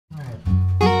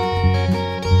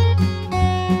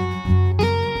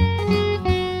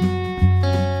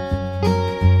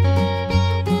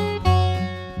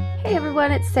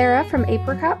it's Sarah from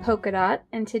Apricot Polka Dot,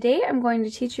 and today I'm going to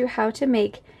teach you how to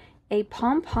make a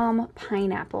pom-pom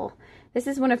pineapple. This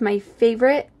is one of my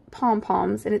favorite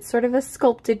pom-poms, and it's sort of a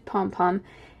sculpted pom-pom,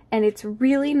 and it's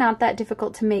really not that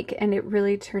difficult to make, and it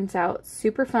really turns out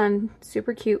super fun,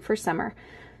 super cute for summer.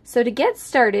 So to get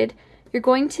started, you're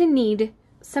going to need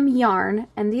some yarn,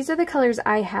 and these are the colors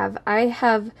I have. I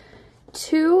have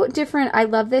two different, I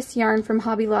love this yarn from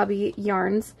Hobby Lobby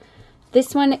Yarns.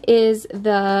 This one is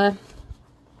the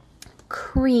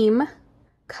cream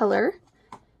color.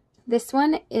 This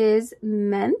one is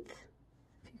menthe,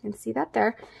 if you can see that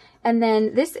there. And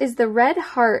then this is the Red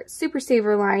Heart Super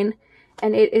Saver line,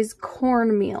 and it is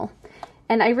cornmeal.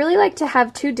 And I really like to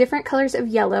have two different colors of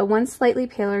yellow, one slightly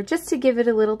paler, just to give it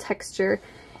a little texture.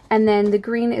 And then the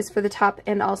green is for the top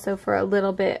and also for a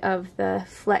little bit of the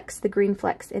flecks, the green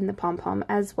flecks in the pom-pom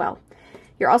as well.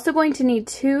 You're also going to need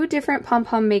two different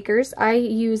pom-pom makers. I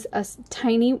use a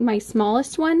tiny, my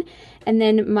smallest one, and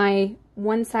then my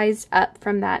one size up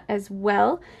from that as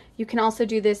well. You can also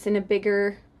do this in a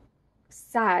bigger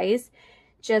size.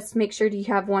 Just make sure you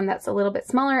have one that's a little bit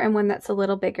smaller and one that's a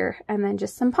little bigger, and then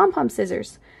just some pom-pom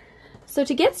scissors. So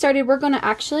to get started, we're going to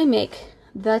actually make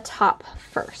the top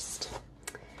first.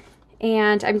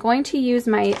 And I'm going to use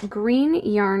my green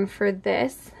yarn for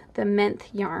this, the menthe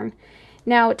yarn.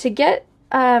 Now to get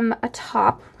a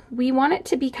top, we want it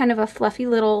to be kind of a fluffy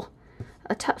little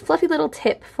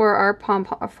tip for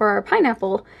our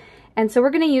pineapple, and so we're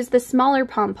going to use the smaller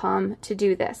pom-pom to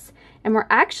do this. And we're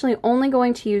actually only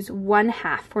going to use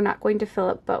 1/2. We're not going to fill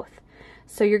up both.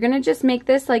 So you're going to just make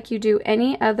this like you do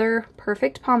any other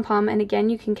perfect pom-pom. And again,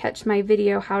 you can catch my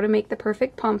video how to make the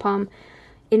perfect pom-pom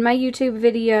in my YouTube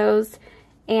videos,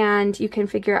 and you can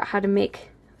figure out how to make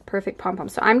the perfect pom-pom.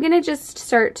 So I'm going to just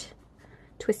start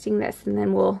twisting this, and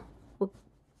then we'll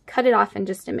cut it off in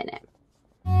just a minute.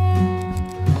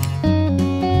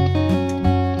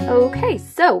 Okay,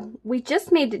 so we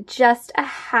just made just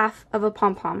 1/2 of a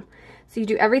pom-pom. So you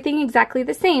do everything exactly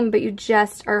the same, but you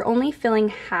just are only filling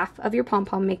 1/2 of your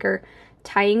pom-pom maker,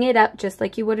 tying it up just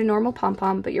like you would a normal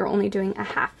pom-pom, but you're only doing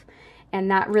 1/2. And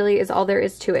that really is all there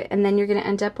is to it. And then you're going to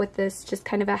end up with this just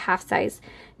kind of a 1/2 size.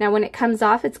 Now when it comes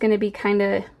off, it's going to be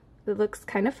it looks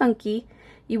kind of funky.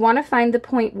 You want to find the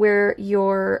point where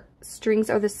your strings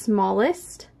are the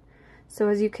smallest. So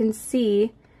as you can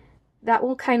see, that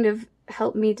will kind of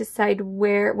help me decide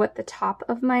what the top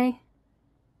of my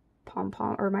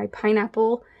pom-pom or my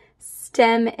pineapple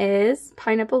stem is,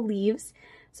 pineapple leaves.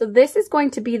 So this is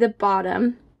going to be the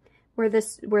bottom where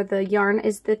the yarn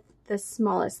is the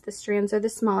smallest, the strands are the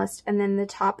smallest, and then the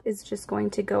top is just going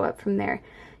to go up from there.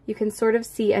 You can sort of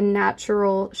see a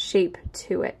natural shape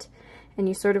to it, and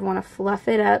you sort of want to fluff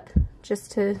it up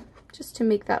just to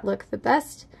make that look the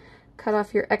best. Cut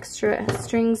off your extra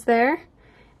strings there,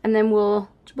 and then we'll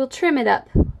trim it up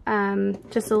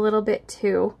just a little bit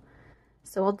too.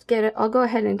 So I'll go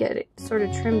ahead and get it sort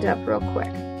of trimmed up real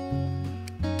quick.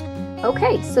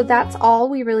 Okay, so that's all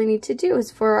we really need to do is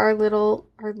for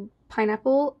our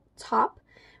pineapple top.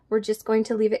 We're just going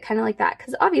to leave it kind of like that,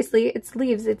 because obviously it's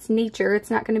leaves, it's nature, it's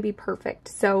not going to be perfect.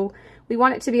 So we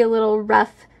want it to be a little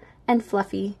rough and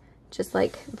fluffy, just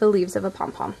like the leaves of a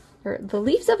pom-pom, or the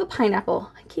leaves of a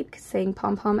pineapple. I keep saying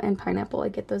pom-pom and pineapple, I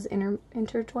get those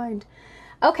intertwined.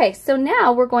 Okay, so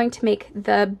now we're going to make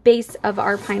the base of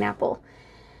our pineapple.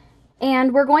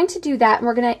 And we're going to do that, and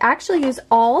we're going to actually use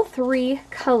all 3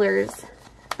 colors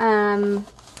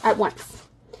at once.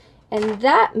 And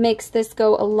that makes this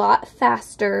go a lot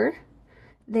faster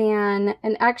than,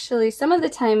 and actually some of the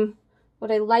time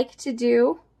what I like to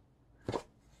do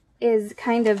is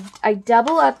I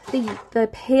double up the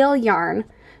pale yarn,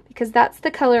 because that's the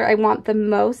color I want the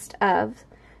most of.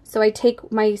 So I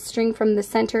take my string from the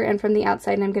center and from the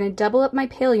outside, and I'm going to double up my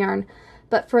pale yarn.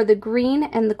 But for the green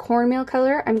and the cornmeal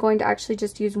color, I'm going to actually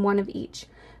just use 1 of each.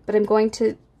 But I'm going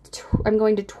to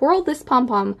twirl this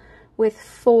pom-pom with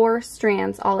 4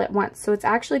 strands all at once. So it's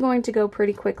actually going to go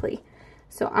pretty quickly.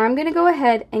 So I'm going to go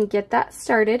ahead and get that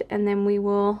started, and then we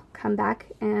will come back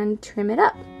and trim it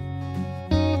up.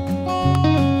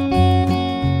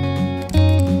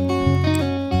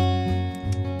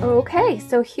 Okay,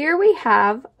 so here we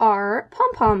have our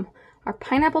pom-pom, our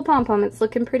pineapple pom-pom. It's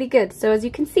looking pretty good. So as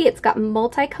you can see, it's got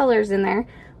multi-colors in there.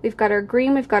 We've got our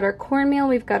green, we've got our cornmeal,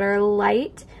 we've got our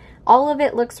light. All of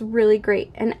it looks really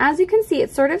great. And as you can see,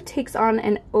 it sort of takes on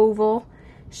an oval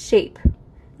shape.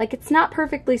 Like, it's not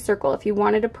perfectly circle. If you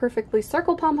wanted a perfectly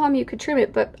circle pom-pom, you could trim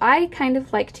it, but I kind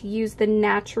of like to use the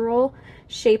natural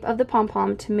shape of the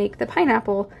pom-pom to make the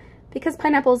pineapple, because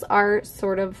pineapples are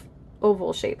sort of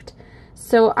oval shaped.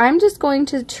 So I'm just going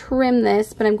to trim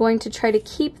this, but I'm going to try to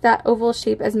keep that oval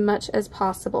shape as much as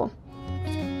possible.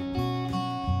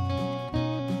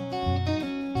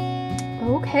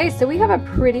 Okay, so we have a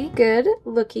pretty good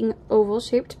looking oval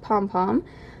shaped pom-pom,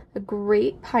 a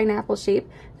great pineapple shape.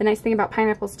 The nice thing about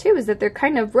pineapples too is that they're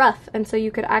kind of rough, and so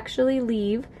you could actually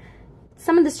leave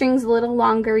some of the strings a little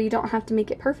longer. You don't have to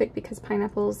make it perfect because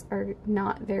pineapples are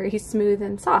not very smooth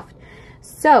and soft.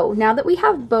 So now that we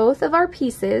have both of our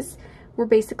pieces, we're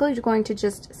basically going to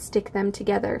just stick them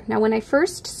together. Now when I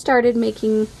first started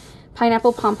making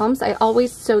pineapple pom-poms, I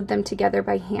always sewed them together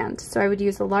by hand. So I would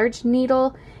use a large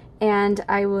needle and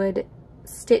I would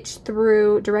stitch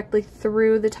through directly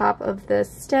through the top of the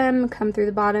stem, come through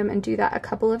the bottom, and do that a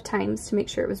couple of times to make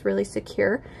sure it was really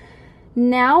secure.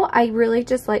 Now I really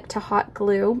just like to hot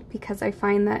glue because I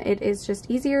find that it is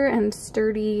just easier and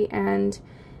sturdy, and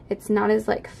it's not as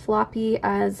like floppy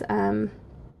as hand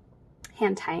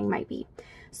tying might be.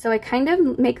 So I kind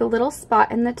of make a little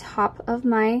spot in the top of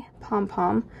my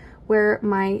pom-pom where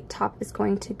my top is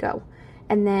going to go.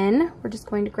 And then we're just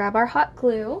going to grab our hot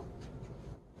glue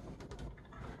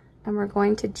and we're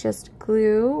going to just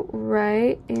glue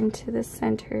right into the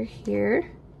center here.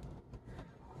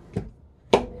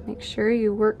 Make sure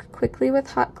you work quickly with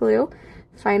hot glue.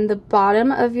 Find the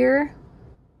bottom of your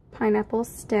pineapple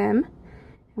stem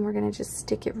and we're going to just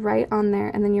stick it right on there,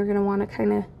 and then you're going to want to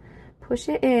kind of push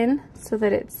it in so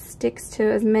that it sticks to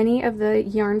as many of the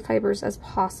yarn fibers as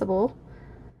possible,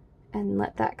 and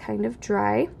let that kind of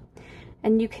dry.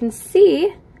 And you can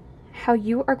see how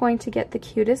you are going to get the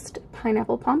cutest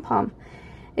pineapple pom-pom.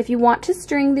 If you want to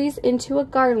string these into a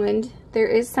garland, there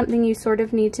is something you sort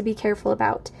of need to be careful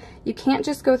about. You can't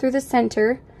just go through the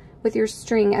center with your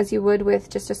string as you would with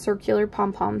just a circular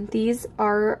pom-pom. These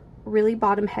are really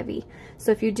bottom heavy.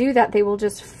 So if you do that, they will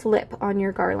just flip on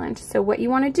your garland. So what you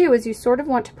want to do is you sort of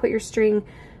want to put your string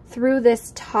through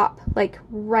this top, like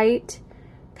right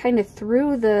kind of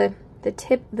through the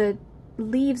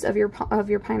leaves of your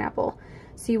pineapple.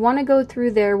 So you want to go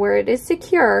through there where it is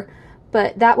secure,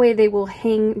 but that way they will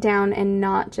hang down and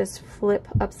not just flip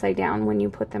upside down when you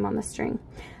put them on the string.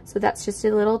 So that's just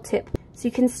a little tip. So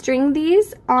you can string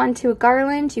these onto a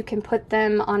garland, you can put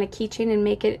them on a keychain and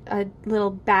make it a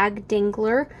little bag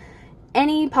dangler.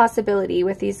 Any possibility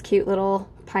with these cute little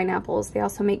pineapples. They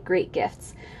also make great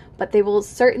gifts, but they will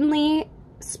certainly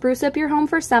spruce up your home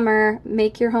for summer,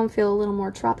 make your home feel a little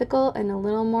more tropical and a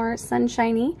little more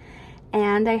sunshiny,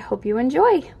 and I hope you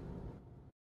enjoy.